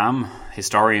I am,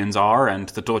 historians are, and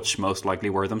the Dutch most likely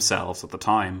were themselves at the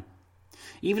time.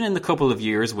 Even in the couple of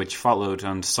years which followed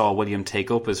and saw William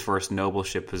take up his first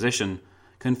nobleship position,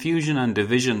 confusion and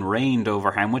division reigned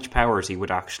over how much powers he would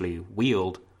actually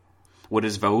wield. Would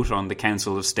his vote on the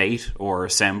Council of State or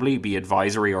Assembly be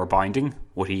advisory or binding?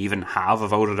 Would he even have a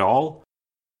vote at all?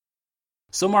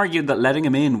 Some argued that letting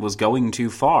him in was going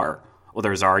too far.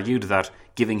 Others argued that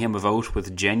giving him a vote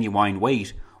with genuine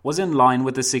weight was in line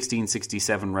with the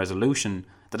 1667 resolution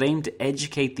that aimed to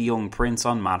educate the young prince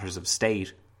on matters of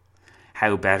state.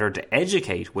 How better to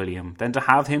educate William than to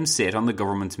have him sit on the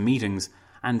government's meetings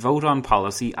and vote on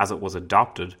policy as it was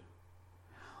adopted?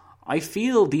 I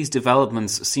feel these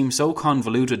developments seem so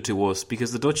convoluted to us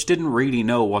because the Dutch didn't really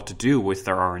know what to do with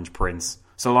their Orange Prince,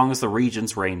 so long as the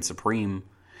regents reigned supreme.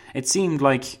 It seemed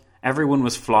like everyone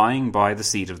was flying by the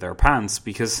seat of their pants,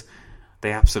 because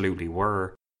they absolutely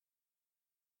were.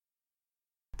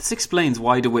 This explains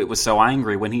why De Witt was so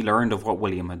angry when he learned of what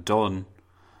William had done.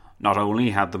 Not only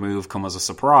had the move come as a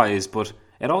surprise, but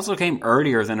it also came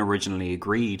earlier than originally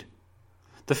agreed.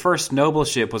 The first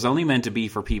nobleship was only meant to be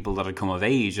for people that had come of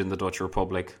age in the Dutch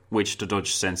Republic, which to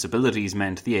Dutch sensibilities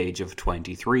meant the age of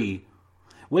 23.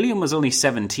 William was only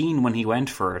 17 when he went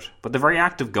for it, but the very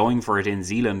act of going for it in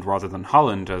Zeeland rather than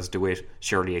Holland, as De Witt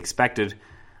surely expected,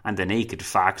 and the naked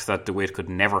fact that De Witt could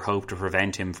never hope to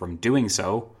prevent him from doing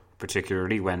so,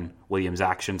 particularly when William's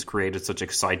actions created such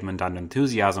excitement and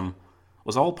enthusiasm,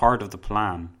 was all part of the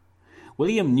plan.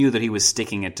 William knew that he was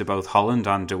sticking it to both Holland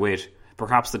and De Witt,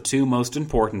 perhaps the two most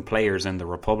important players in the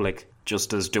Republic.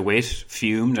 Just as De Witt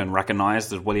fumed and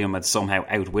recognised that William had somehow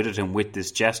outwitted him with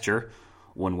this gesture,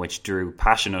 one which drew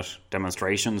passionate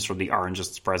demonstrations from the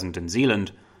Orangists present in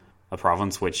Zeeland, a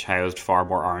province which housed far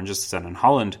more Orangists than in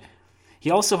Holland, he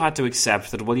also had to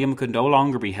accept that William could no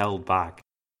longer be held back.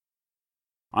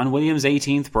 On William's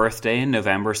 18th birthday in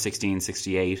November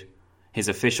 1668, his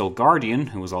official guardian,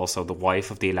 who was also the wife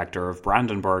of the Elector of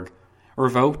Brandenburg,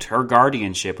 revoked her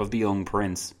guardianship of the young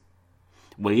prince.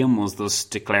 William was thus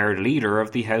declared leader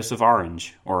of the House of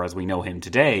Orange, or as we know him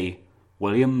today,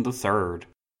 William III.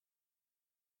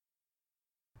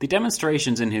 The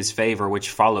demonstrations in his favour which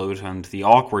followed and the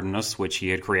awkwardness which he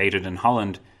had created in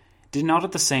Holland did not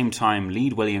at the same time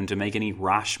lead William to make any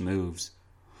rash moves.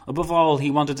 Above all,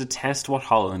 he wanted to test what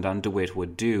Holland and De Witt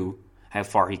would do, how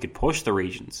far he could push the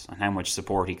regents, and how much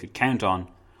support he could count on,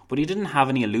 but he didn't have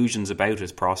any illusions about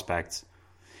his prospects.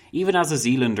 Even as a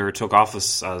Zealander took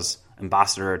office as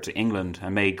ambassador to England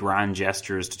and made grand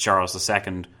gestures to Charles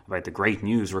II about the great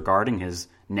news regarding his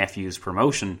nephew's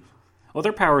promotion,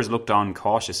 other powers looked on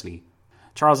cautiously.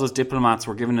 Charles's diplomats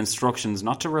were given instructions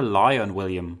not to rely on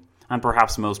William, and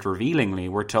perhaps most revealingly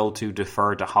were told to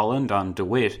defer to Holland and De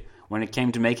Witt when it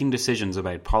came to making decisions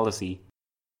about policy.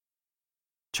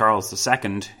 Charles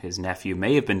II, his nephew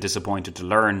may have been disappointed to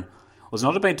learn, was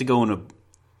not about to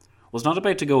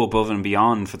go above and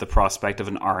beyond for the prospect of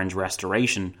an Orange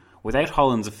restoration without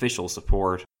Holland's official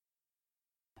support.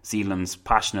 Zeeland's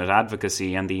passionate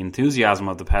advocacy and the enthusiasm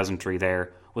of the peasantry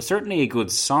there was certainly a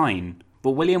good sign,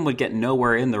 but William would get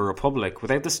nowhere in the Republic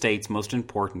without the state's most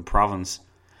important province,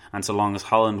 and so long as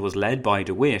Holland was led by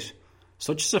De Witt,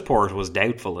 such support was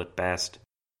doubtful at best.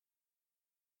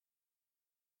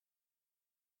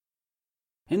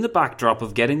 In the backdrop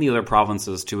of getting the other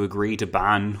provinces to agree to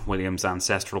ban William's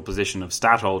ancestral position of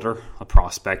stadtholder, a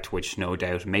prospect which no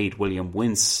doubt made William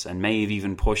wince and may have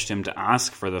even pushed him to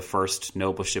ask for the first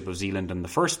nobleship of Zeeland in the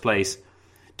first place,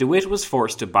 De Witt was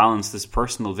forced to balance this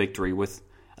personal victory with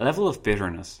a level of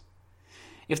bitterness.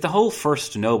 If the whole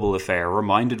first noble affair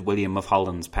reminded William of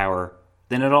Holland's power,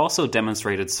 then it also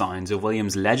demonstrated signs of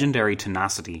William's legendary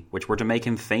tenacity which were to make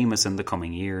him famous in the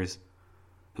coming years.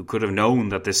 Who could have known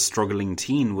that this struggling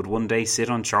teen would one day sit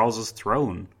on Charles's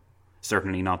throne?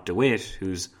 Certainly not De Witt,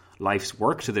 whose life's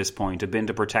work to this point had been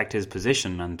to protect his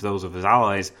position and those of his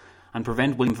allies, and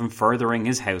prevent William from furthering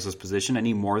his house's position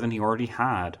any more than he already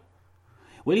had.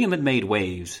 William had made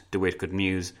waves, De Witt could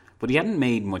muse, but he hadn't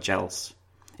made much else.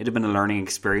 It had been a learning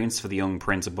experience for the young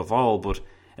prince above all, but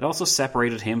it also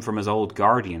separated him from his old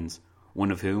guardians,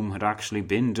 one of whom had actually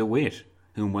been De Witt,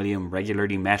 whom William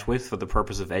regularly met with for the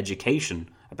purpose of education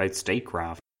about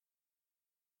statecraft.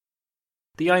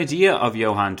 The idea of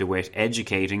Johann de Witt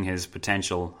educating his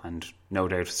potential and no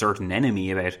doubt certain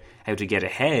enemy about how to get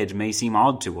ahead may seem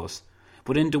odd to us,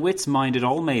 but in de Witt's mind it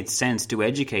all made sense to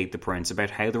educate the prince about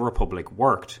how the Republic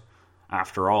worked.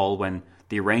 After all, when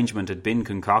the arrangement had been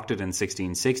concocted in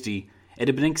 1660, it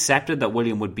had been accepted that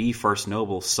William would be first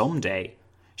noble someday.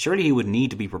 Surely he would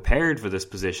need to be prepared for this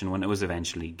position when it was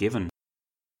eventually given.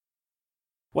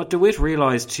 What de Witt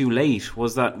realised too late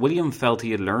was that William felt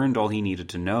he had learned all he needed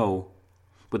to know.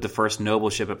 With the first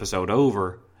nobleship episode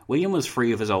over, William was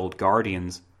free of his old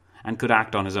guardians, and could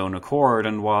act on his own accord,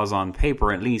 and was, on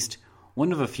paper at least,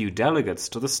 one of a few delegates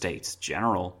to the States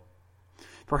General.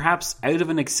 Perhaps out of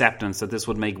an acceptance that this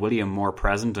would make William more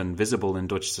present and visible in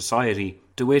Dutch society,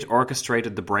 de Witt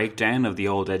orchestrated the breakdown of the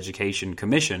old Education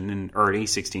Commission in early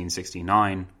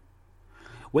 1669.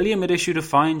 William had issued a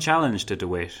fine challenge to de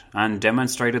Witt, and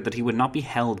demonstrated that he would not be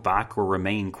held back or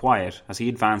remain quiet as he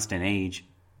advanced in age.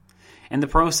 In the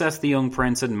process, the young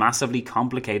prince had massively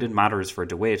complicated matters for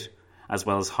de Witt, as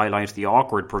well as highlight the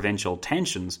awkward provincial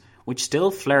tensions which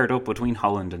still flared up between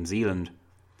Holland and Zeeland,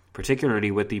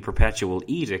 particularly with the Perpetual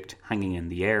Edict hanging in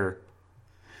the air.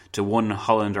 To one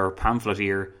Hollander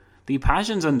pamphleteer, the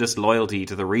passions and disloyalty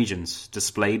to the regents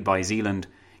displayed by Zeeland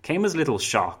came as little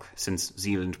shock, since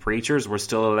Zeeland preachers were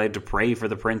still allowed to pray for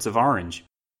the Prince of Orange.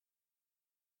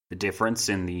 The difference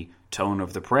in the tone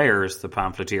of the prayers, the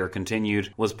pamphleteer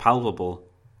continued, was palpable,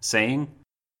 saying,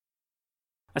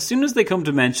 "As soon as they come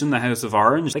to mention the House of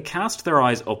Orange, they cast their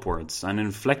eyes upwards and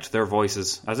inflect their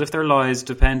voices as if their lives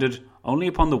depended only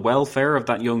upon the welfare of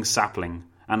that young sapling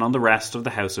and on the rest of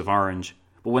the House of Orange.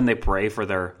 But when they pray for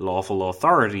their lawful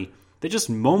authority, they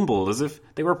just mumble as if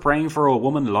they were praying for a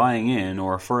woman lying in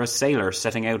or for a sailor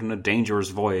setting out on a dangerous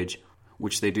voyage,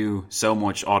 which they do so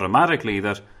much automatically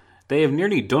that they have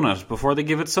nearly done it before they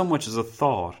give it so much as a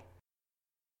thought."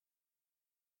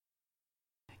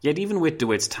 Yet even with de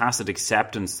Witt's tacit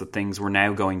acceptance that things were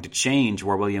now going to change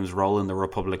where William's role in the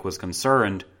Republic was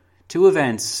concerned, two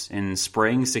events in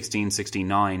spring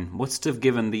 1669 must have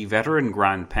given the veteran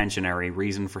Grand Pensionary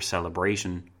reason for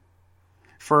celebration.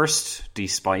 First,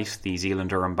 despite the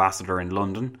Zeelander ambassador in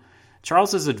London,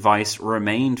 Charles's advice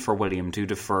remained for William to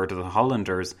defer to the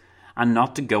Hollanders and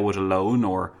not to go it alone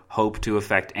or hope to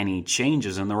effect any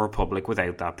changes in the Republic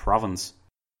without that province.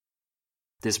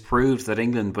 This proved that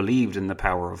England believed in the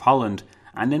power of Holland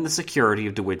and in the security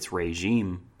of de Witt's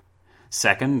regime.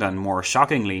 Second, and more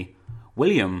shockingly,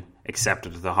 William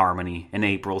accepted the Harmony in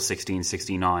April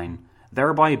 1669,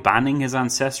 thereby banning his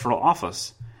ancestral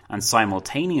office and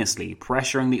simultaneously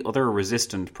pressuring the other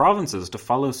resistant provinces to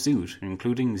follow suit,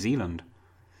 including Zeeland.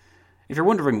 If you're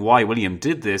wondering why William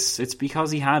did this, it's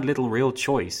because he had little real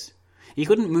choice. He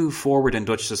couldn't move forward in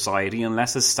Dutch society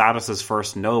unless his status as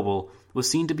first noble was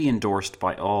seen to be endorsed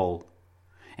by all.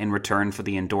 In return for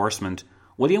the endorsement,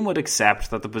 William would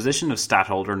accept that the position of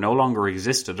stadtholder no longer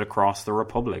existed across the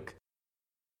Republic.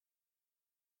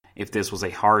 If this was a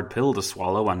hard pill to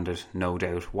swallow, and it no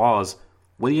doubt was,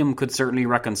 William could certainly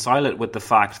reconcile it with the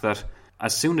fact that,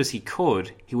 as soon as he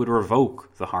could, he would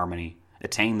revoke the Harmony,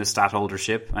 attain the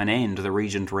stadtholdership, and end the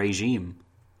regent regime.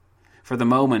 For the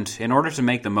moment, in order to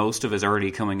make the most of his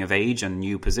early coming of age and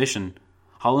new position,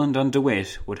 Holland and de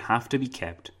Witt would have to be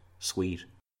kept sweet.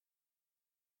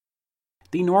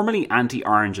 The normally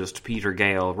anti-Orangist Peter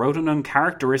Gale wrote an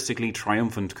uncharacteristically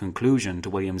triumphant conclusion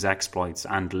to William's exploits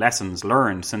and lessons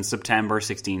learned since September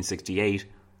 1668,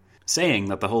 saying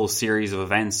that the whole series of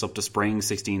events up to spring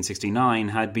 1669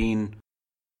 had been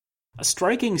a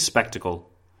striking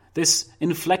spectacle. This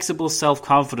inflexible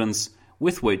self-confidence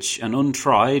with which an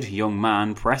untried young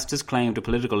man pressed his claim to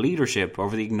political leadership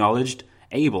over the acknowledged,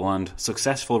 able and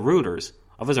successful rulers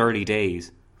of his early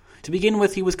days, To begin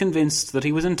with, he was convinced that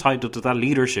he was entitled to that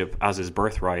leadership as his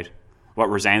birthright, what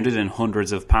resounded in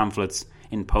hundreds of pamphlets,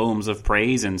 in poems of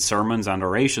praise, in sermons and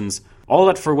orations, all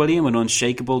had for William an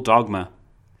unshakable dogma.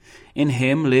 In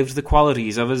him lived the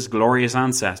qualities of his glorious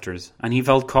ancestors, and he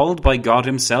felt called by God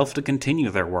himself to continue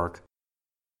their work.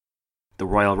 The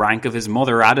royal rank of his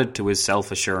mother added to his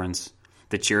self-assurance.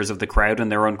 The cheers of the crowd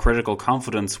and their uncritical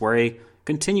confidence were a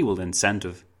continual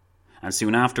incentive. And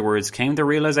soon afterwards came the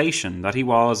realization that he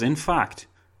was, in fact,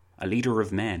 a leader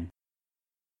of men.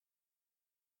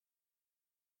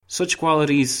 Such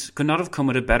qualities could not have come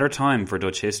at a better time for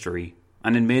Dutch history,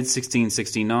 and in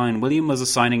mid-1669 William was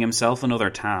assigning himself another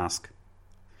task.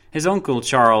 His uncle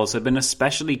Charles had been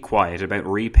especially quiet about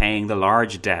repaying the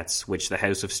large debts which the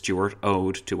House of Stuart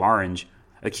owed to Orange,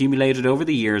 accumulated over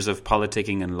the years of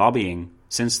politicking and lobbying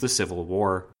since the Civil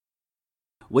War.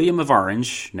 William of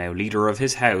Orange, now leader of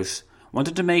his house,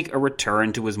 wanted to make a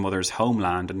return to his mother's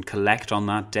homeland and collect on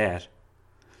that debt.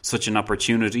 Such an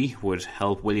opportunity would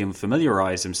help William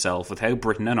familiarise himself with how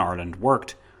Britain and Ireland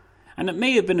worked, and it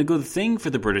may have been a good thing for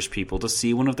the British people to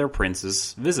see one of their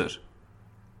princes visit.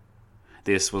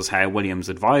 This was how William's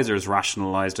advisers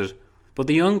rationalised it, but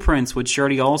the young prince would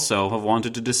surely also have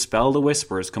wanted to dispel the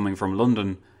whispers coming from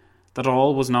London that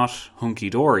all was not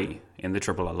hunky-dory in the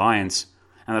Triple Alliance,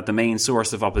 and that the main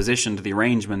source of opposition to the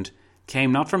arrangement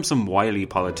came not from some wily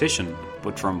politician,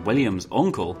 but from William's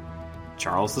uncle,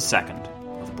 Charles II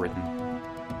of Britain.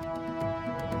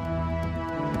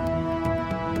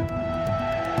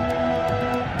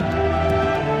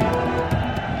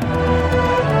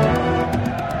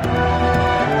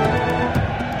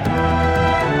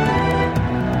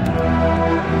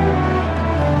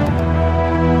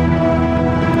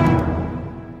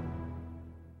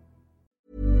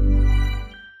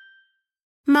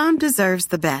 Mom deserves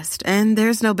the best, and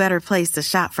there's no better place to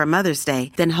shop for Mother's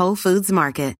Day than Whole Foods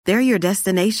Market. They're your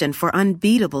destination for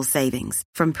unbeatable savings,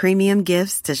 from premium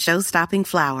gifts to show-stopping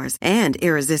flowers and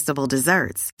irresistible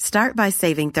desserts. Start by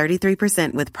saving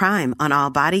 33% with Prime on all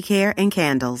body care and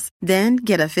candles. Then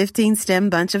get a 15-stem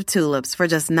bunch of tulips for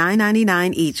just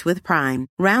 $9.99 each with Prime.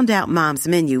 Round out Mom's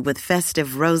menu with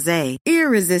festive rosé,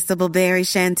 irresistible berry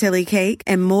chantilly cake,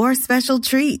 and more special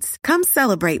treats. Come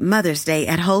celebrate Mother's Day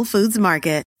at Whole Foods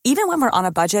Market. Even when we're on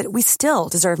a budget, we still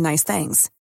deserve nice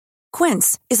things.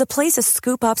 Quince is a place to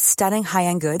scoop up stunning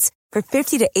high-end goods for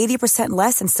 50 to 80%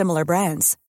 less than similar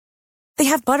brands. They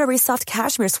have buttery soft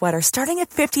cashmere sweaters starting at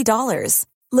 $50,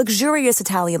 luxurious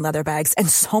Italian leather bags, and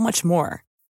so much more.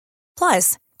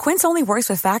 Plus, Quince only works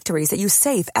with factories that use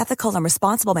safe, ethical, and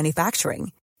responsible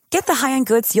manufacturing. Get the high-end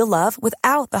goods you'll love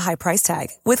without the high price tag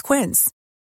with Quince.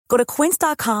 Go to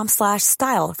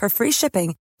quince.com/style for free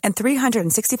shipping and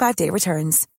 365-day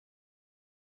returns.